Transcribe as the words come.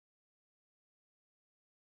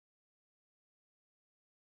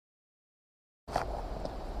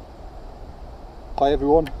Hi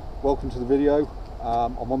everyone, welcome to the video.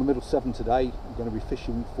 I'm on the middle Severn today. I'm going to be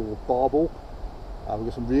fishing for barbel. We've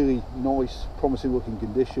got some really nice, promising looking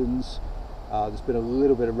conditions. There's been a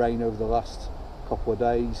little bit of rain over the last couple of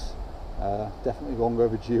days. Definitely long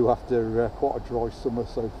overdue after quite a dry summer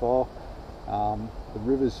so far. The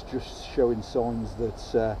river's just showing signs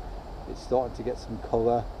that it's starting to get some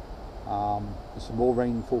colour. There's some more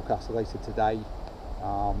rain forecast later today.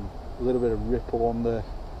 A little bit of ripple on the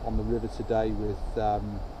river today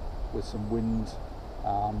with some wind.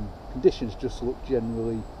 Conditions just look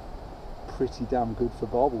generally pretty damn good for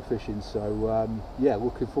barbel fishing, so yeah,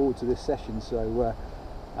 looking forward to this session. So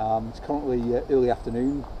it's currently early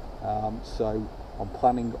afternoon, so I'm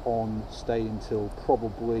planning on staying till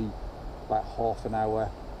probably about half an hour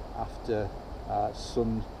after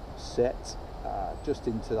sunset, just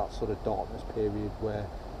into that sort of darkness period where,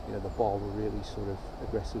 you know, the barbel really sort of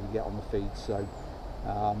aggressively get on the feed. So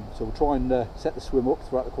we'll try and set the swim up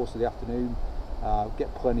throughout the course of the afternoon,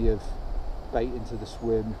 get plenty of bait into the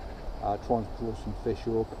swim, try and draw some fish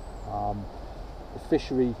up. The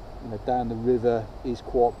fishery, you know, down the river is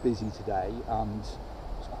quite busy today, and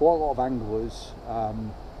there's quite a lot of anglers,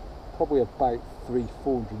 probably about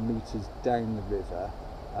 300-400 metres down the river.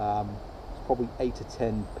 There's probably 8 to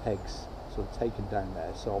 10 pegs sort of taken down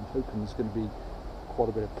there, so I'm hoping there's going to be quite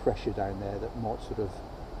a bit of pressure down there that might sort of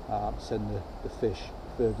send the fish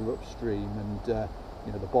further upstream, and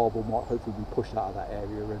you know, the barbel might hopefully be pushed out of that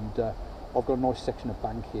area. And I've got a nice section of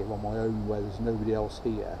bank here on my own where there's nobody else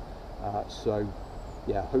here, so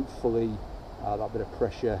yeah, hopefully that bit of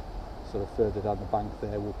pressure sort of further down the bank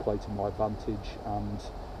there will play to my advantage, and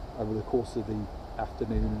over the course of the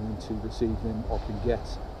afternoon and into this evening I can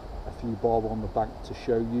get a few barbel on the bank to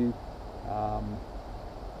show you.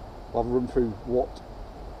 I'll have a run through what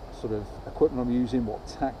sort of equipment I'm using, what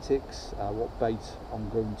tactics, what bait I'm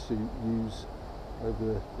going to use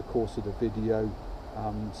over the course of the video,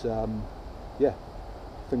 and yeah,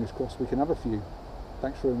 fingers crossed we can have a few.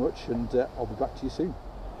 Thanks very much, and I'll be back to you soon.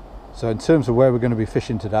 So in terms of where we're going to be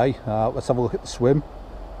fishing today, let's have a look at the swim.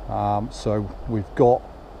 So we've got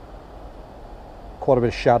quite a bit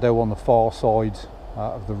of shadow on the far side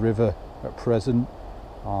of the river at present.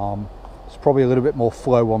 There's probably a little bit more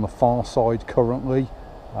flow on the far side currently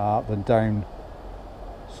than down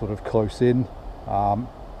sort of close in.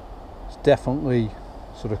 It's definitely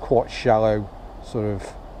sort of quite shallow, sort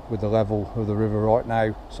of with the level of the river right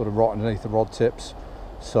now, sort of right underneath the rod tips.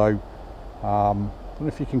 So I don't know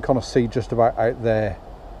if you can kind of see just about out there,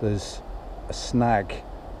 there's a snag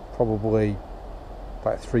probably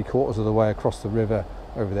about 3/4 of the way across the river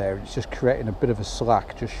over there. It's just creating a bit of a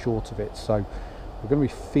slack just short of it, so we're going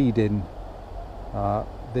to be feeding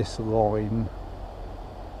this line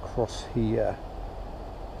across here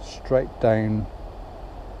straight down,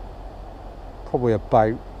 probably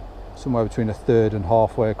about somewhere between a third and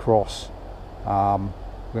halfway across. We're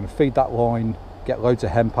going to feed that line, get loads of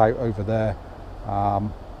hemp out over there,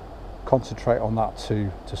 concentrate on that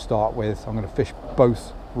to start with. I'm going to fish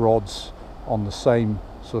both rods on the same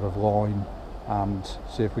sort of line and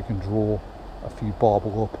see if we can draw a few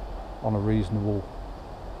barbel up on a reasonable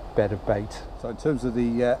bed of bait. So in terms of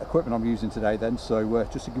the equipment I'm using today then, so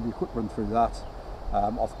just to give you a quick run through that,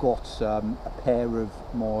 I've got a pair of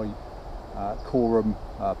my Corum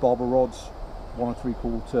barbel rods, 1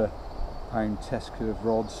 3/4 pound test curve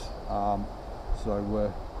rods,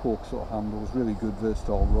 so cork sort of handles, really good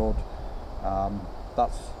versatile rod.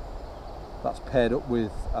 That's paired up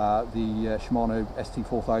with the Shimano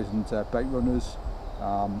ST4000 bait runners.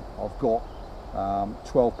 I've got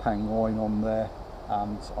 12-pound line on there,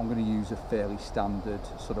 and I'm going to use a fairly standard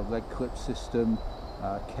sort of leg clip system,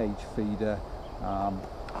 cage feeder,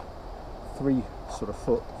 3 sort of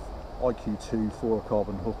foot IQ2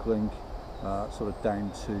 fluorocarbon hook link, sort of down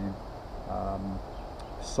to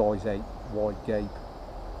size 8 wide gape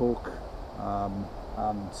hook,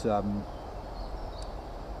 and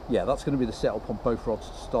yeah, that's going to be the setup on both rods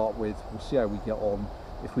to start with. We'll see how we get on.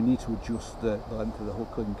 If we need to adjust the length of the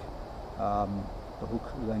hook link,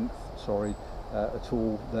 at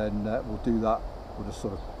all, then we'll do that. We'll just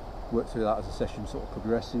sort of work through that as the session sort of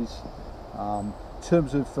progresses. In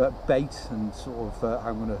terms of bait and sort of how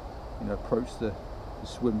I'm going to, you know, approach the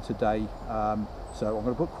swim today, so I'm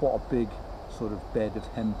going to put quite a big sort of bed of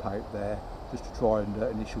hemp out there just to try and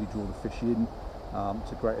initially draw the fish in.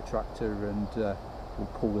 It's a great attractor, and will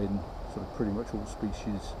pull in sort of pretty much all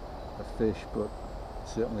species of fish, but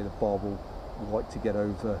certainly the barbel would like to get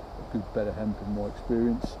over a good bed of hemp in my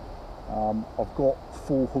experience. I've got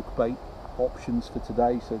 4 hook bait options for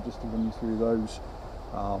today, so just to run you through those.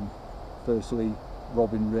 Firstly,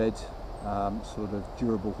 robin red, sort of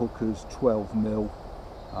durable hookers, 12mm,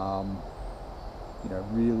 you know,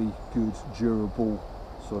 really good durable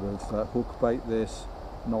sort of hook bait. This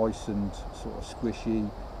nice and sort of squishy,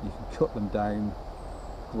 you can cut them down,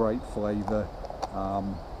 great flavour,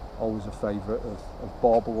 always a favourite of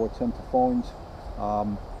barbel I tend to find.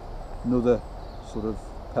 Another sort of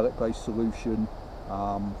pellet based solution,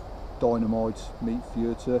 dynamite meat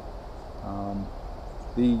filter.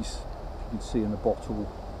 These you can see in the bottle,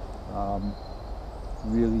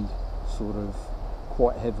 really sort of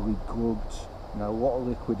quite heavily glugged, you know, a lot of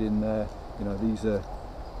liquid in there. You know, these are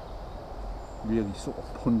really sort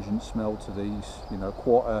of pungent smell to these, you know,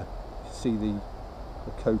 quite a, you can see the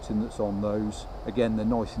coating that's on those. Again, they're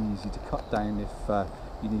nice and easy to cut down if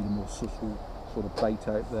you need a more subtle sort of bait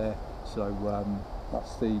out there. So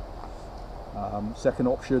that's the second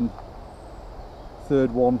option.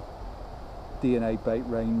 Third one, DNA bait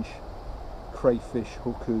range, crayfish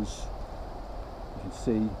hookers, you can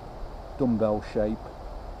see dumbbell shape,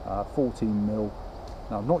 14mm.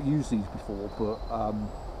 Now I've not used these before, but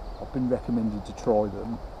I've been recommended to try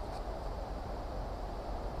them.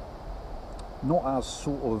 Not as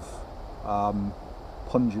sort of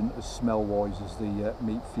pungent as smell wise as the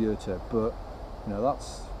meat filter, but you know,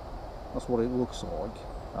 that's what it looks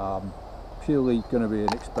like. Purely going to be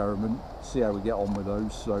an experiment, see how we get on with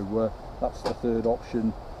those. So that's the third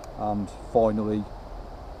option. And finally,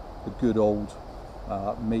 the good old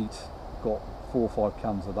meat. Got 4 or 5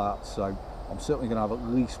 cans of that, so I'm certainly going to have at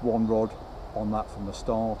least one rod on that from the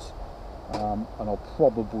start, and I'll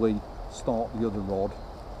probably start the other rod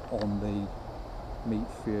on the meat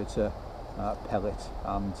filter pellet,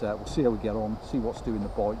 and we'll see how we get on, see what's doing the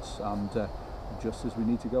bites, and adjust as we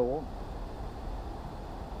need to go on.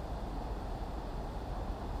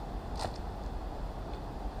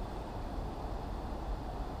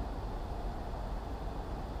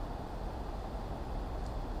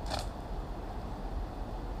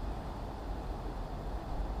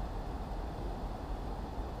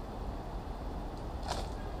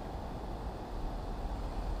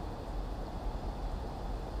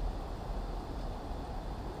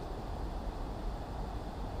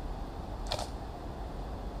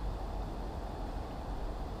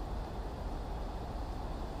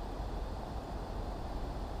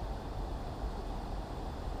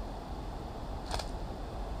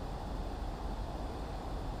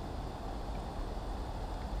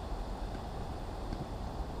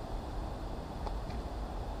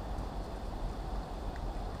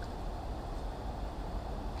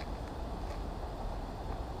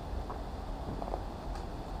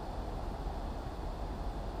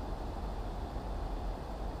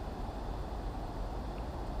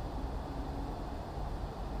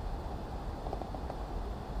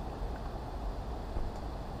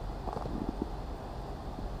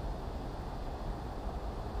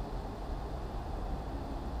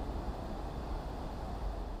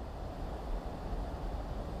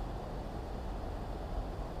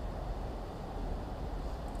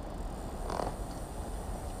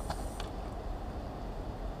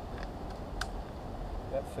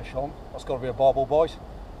 Fish on, that's got to be a barbel bite.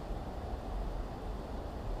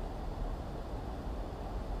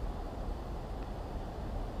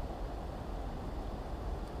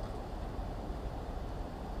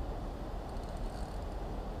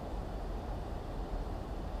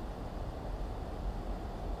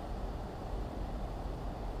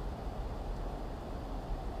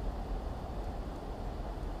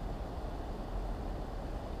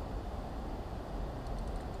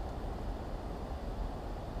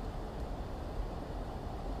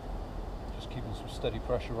 Keeping some steady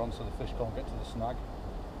pressure on so the fish can't get to the snag.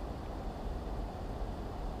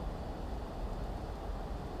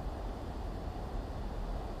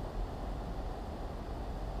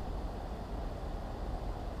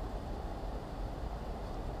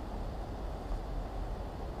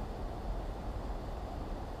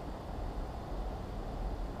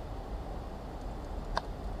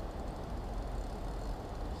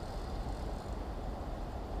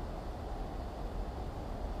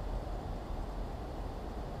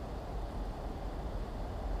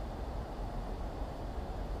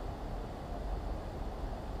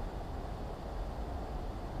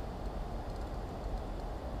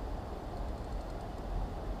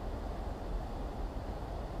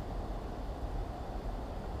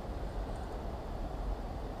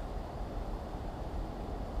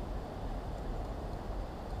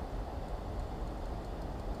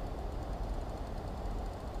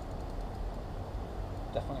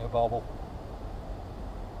 Definitely a barbel.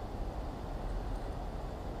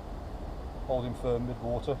 Holding firm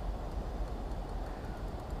mid-water.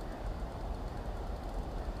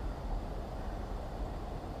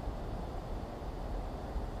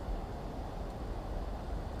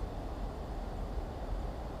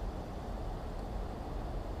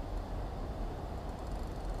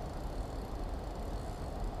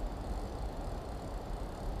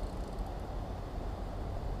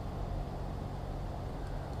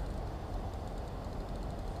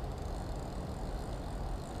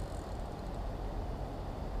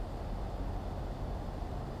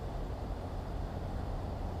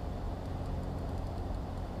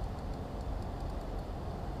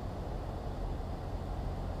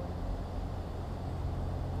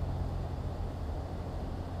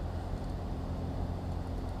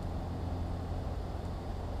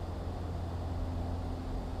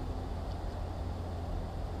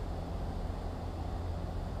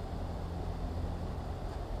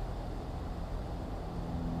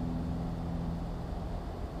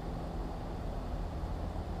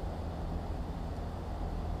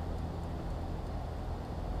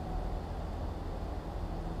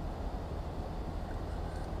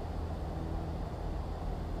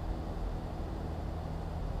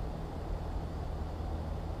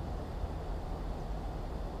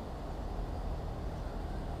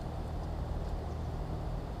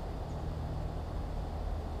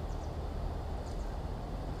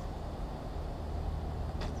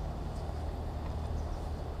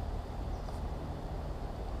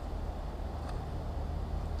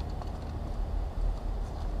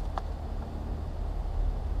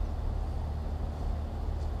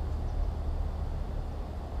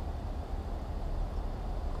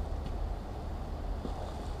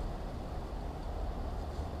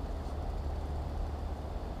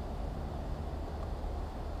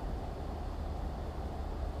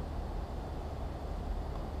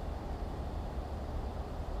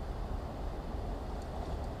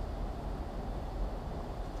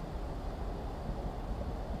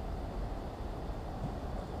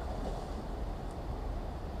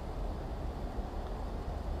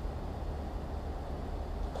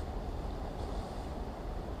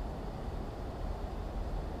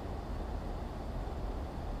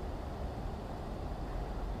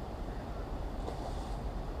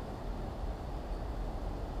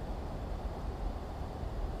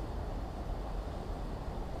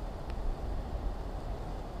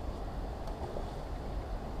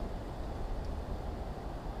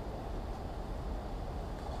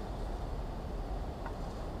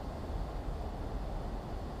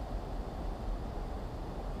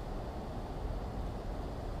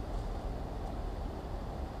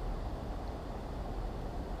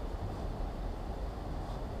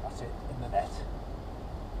 net.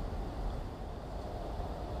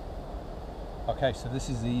 Okay, so this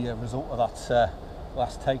is the result of that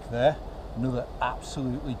last take there. Another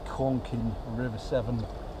absolutely clonking River Severn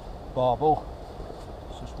barbel.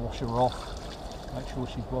 Let's just wash her off, make sure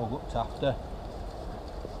she's well looked after.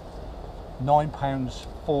 9 pounds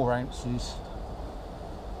 4 ounces.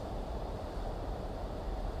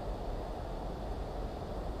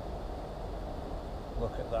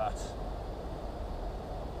 Look at that.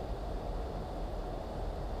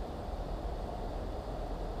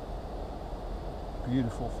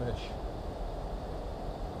 Beautiful fish.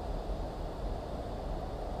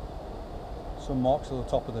 Some marks at the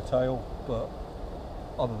top of the tail, but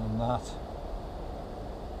other than that,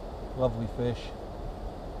 lovely fish.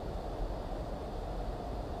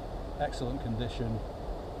 Excellent condition.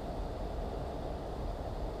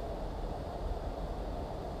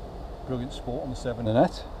 Brilliant sport on the Severn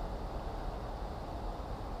net.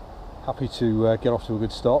 Happy to get off to a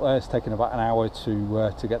good start there. It's taken about an hour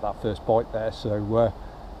to get that first bite there, so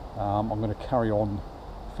I'm going to carry on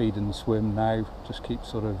feeding the swim now. Just keep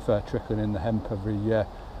sort of trickling in the hemp every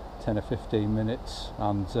 10 or 15 minutes,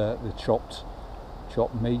 and the chopped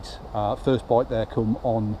meat. First bite there come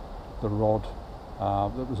on the rod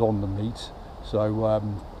that was on the meat, so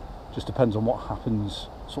just depends on what happens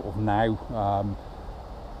sort of now.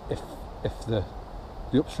 If the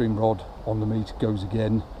upstream rod on the meat goes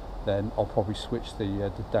again, then I'll probably switch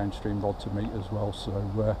the downstream rod to meat as well.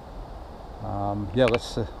 So yeah,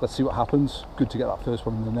 let's see what happens. Good to get that first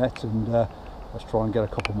one in the net, and let's try and get a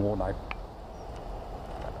couple more now.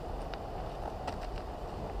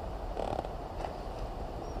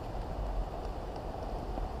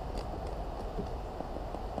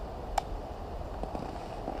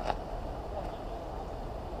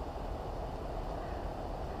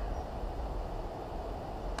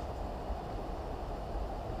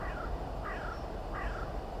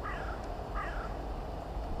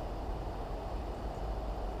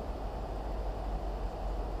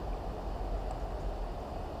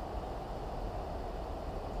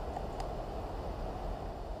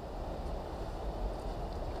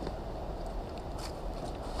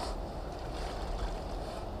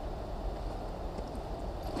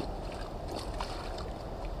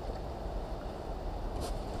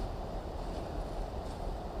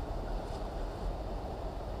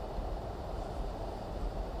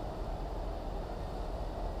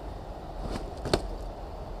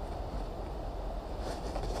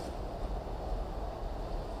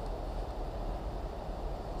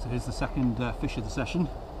 So here's the second fish of the session,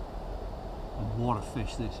 and what a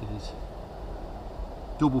fish this is.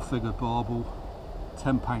 Double figure barbel,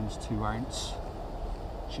 10 pounds 2 ounce.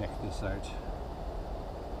 Check this out.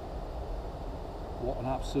 What an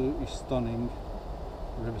absolutely stunning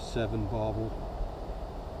River Severn barbel.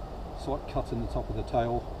 Slight cut in the top of the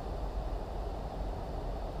tail.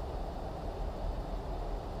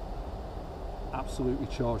 Absolutely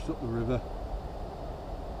charged up the river.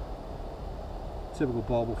 Typical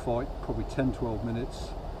barbel fight, probably 10-12 minutes.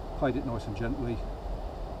 Played it nice and gently.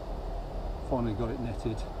 Finally got it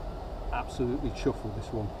netted. Absolutely chuffed with this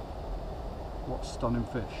one. What a stunning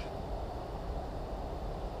fish.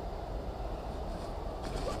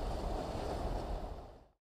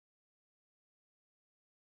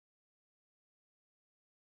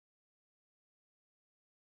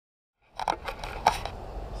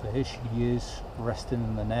 So here she is, resting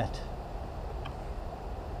in the net.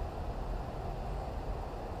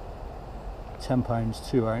 10 pounds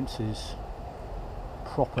 2 ounces,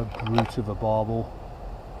 proper brute of a barbel.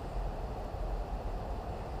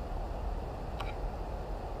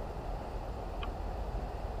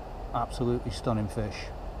 Absolutely stunning fish.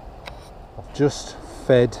 I've just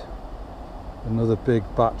fed another big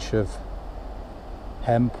batch of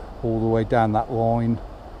hemp all the way down that line,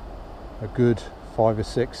 a good 5 or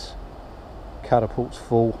 6 catapults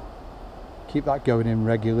full. Keep that going in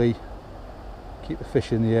regularly. Keep the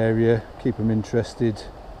fish in the area, keep them interested,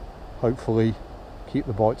 hopefully keep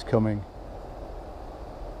the bites coming.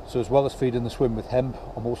 So as well as feeding the swim with hemp,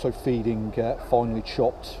 I'm also feeding finely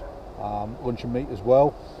chopped luncheon meat as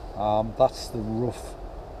well. That's the rough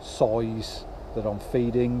size that I'm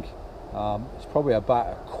feeding. It's probably about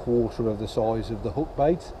a quarter of the size of the hook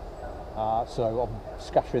bait. So I'm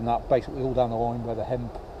scattering that basically all down the line where the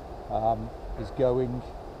hemp is going.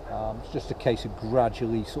 It's just a case of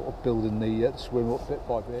gradually sort of building the swim up bit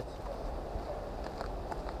by bit.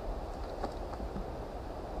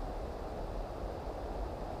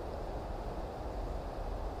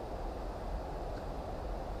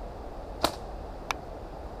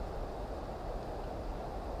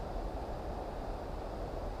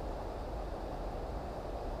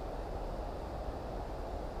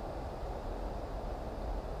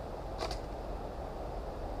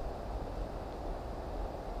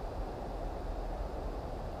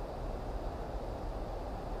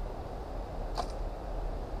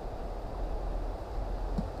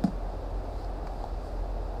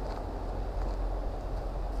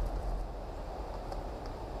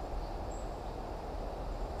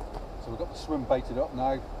 So we've got the swim baited up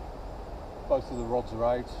now, both of the rods are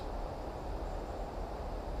out,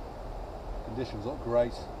 conditions look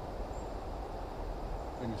great,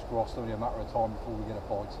 fingers crossed only a matter of time before we get a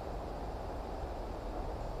bite.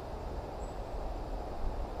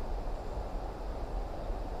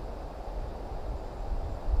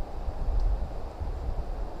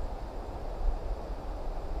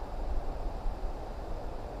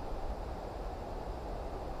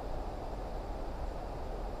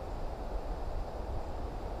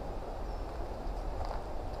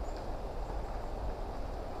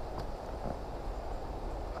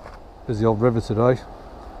 There's the old river today.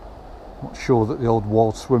 Not sure that the old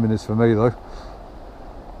wild swimming is for me though.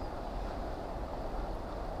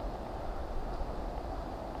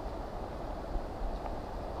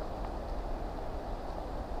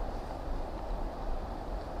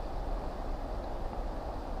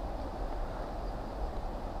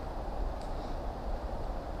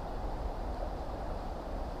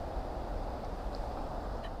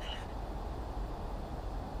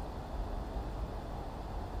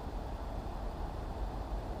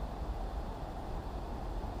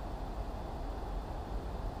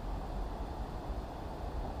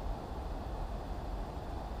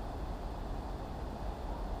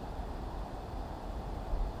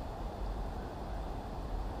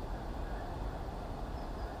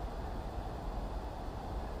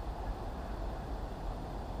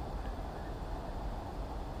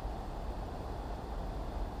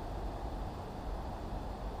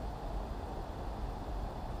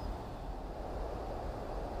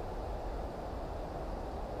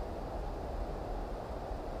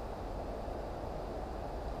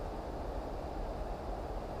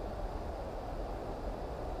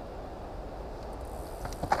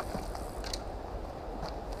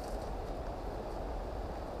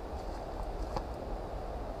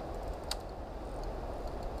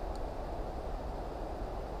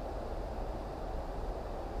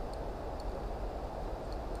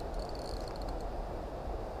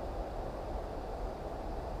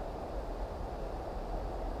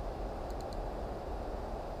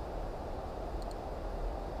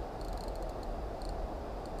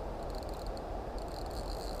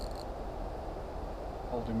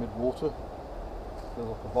 Holding mid-water, feels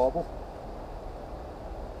like a barbel.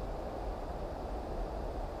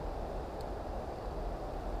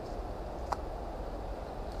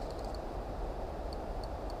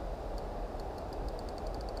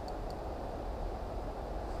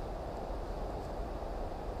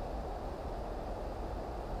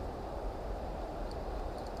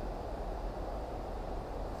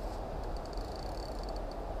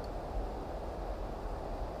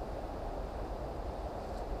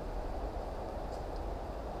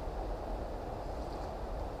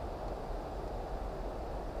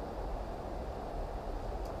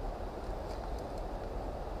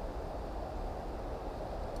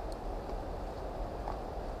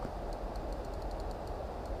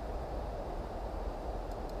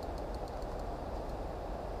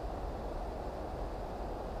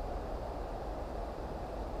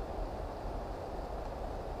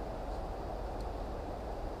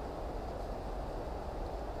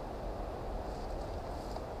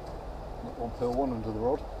 One pearl, one under the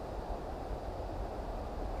rod.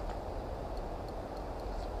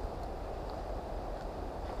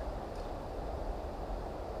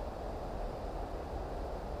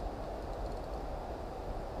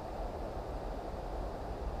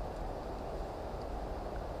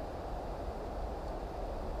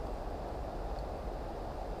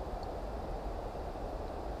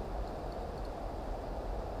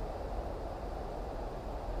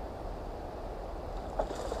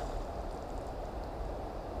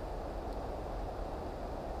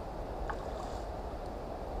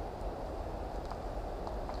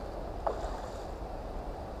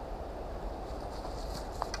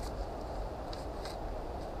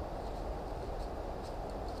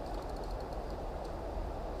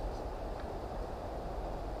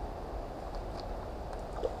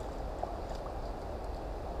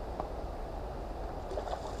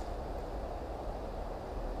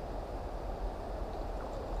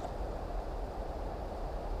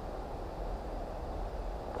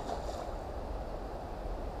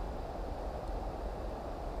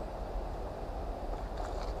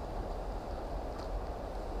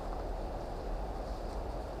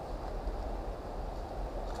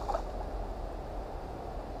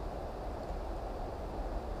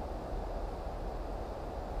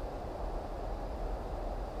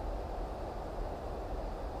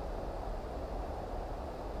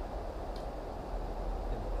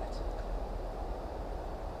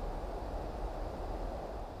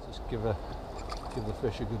 Just give a Give the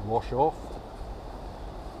fish a good wash off.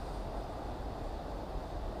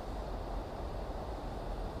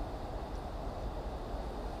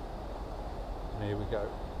 And here we go.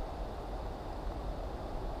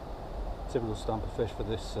 Typical stamper fish for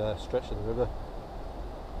this stretch of the river.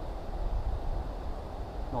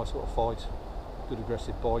 Nice little fight, good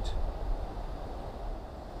aggressive bite.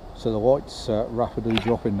 So the light's rapidly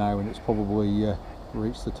dropping now, and it's probably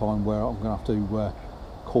reached the time where I'm going to have to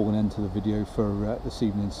call an end to the video for this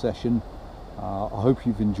evening's session. I hope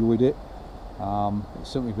you've enjoyed it. It's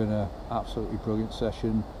certainly been an absolutely brilliant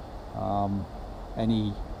session.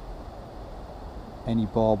 Any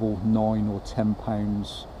barbel 9 or 10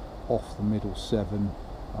 pounds off the middle Severn,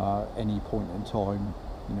 any point in time,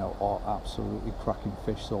 you know, are absolutely cracking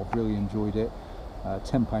fish. So I've really enjoyed it.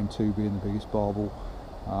 10 pound 2 being the biggest barbel.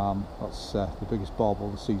 That's the biggest barbel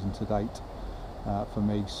of the season to date for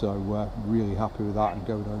me. So really happy with that, and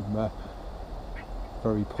going home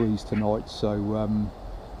very pleased tonight. So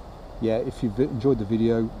yeah, if you've enjoyed the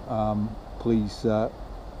video, please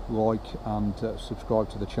like and subscribe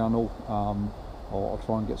to the channel. I'll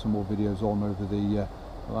try and get some more videos on over the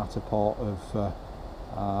latter part of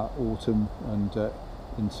autumn and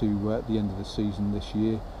into the end of the season this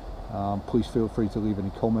year. Please feel free to leave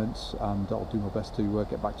any comments, and I'll do my best to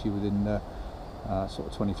get back to you within sort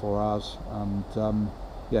of 24 hours. And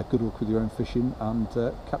yeah, good luck with your own fishing, and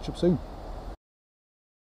catch up soon.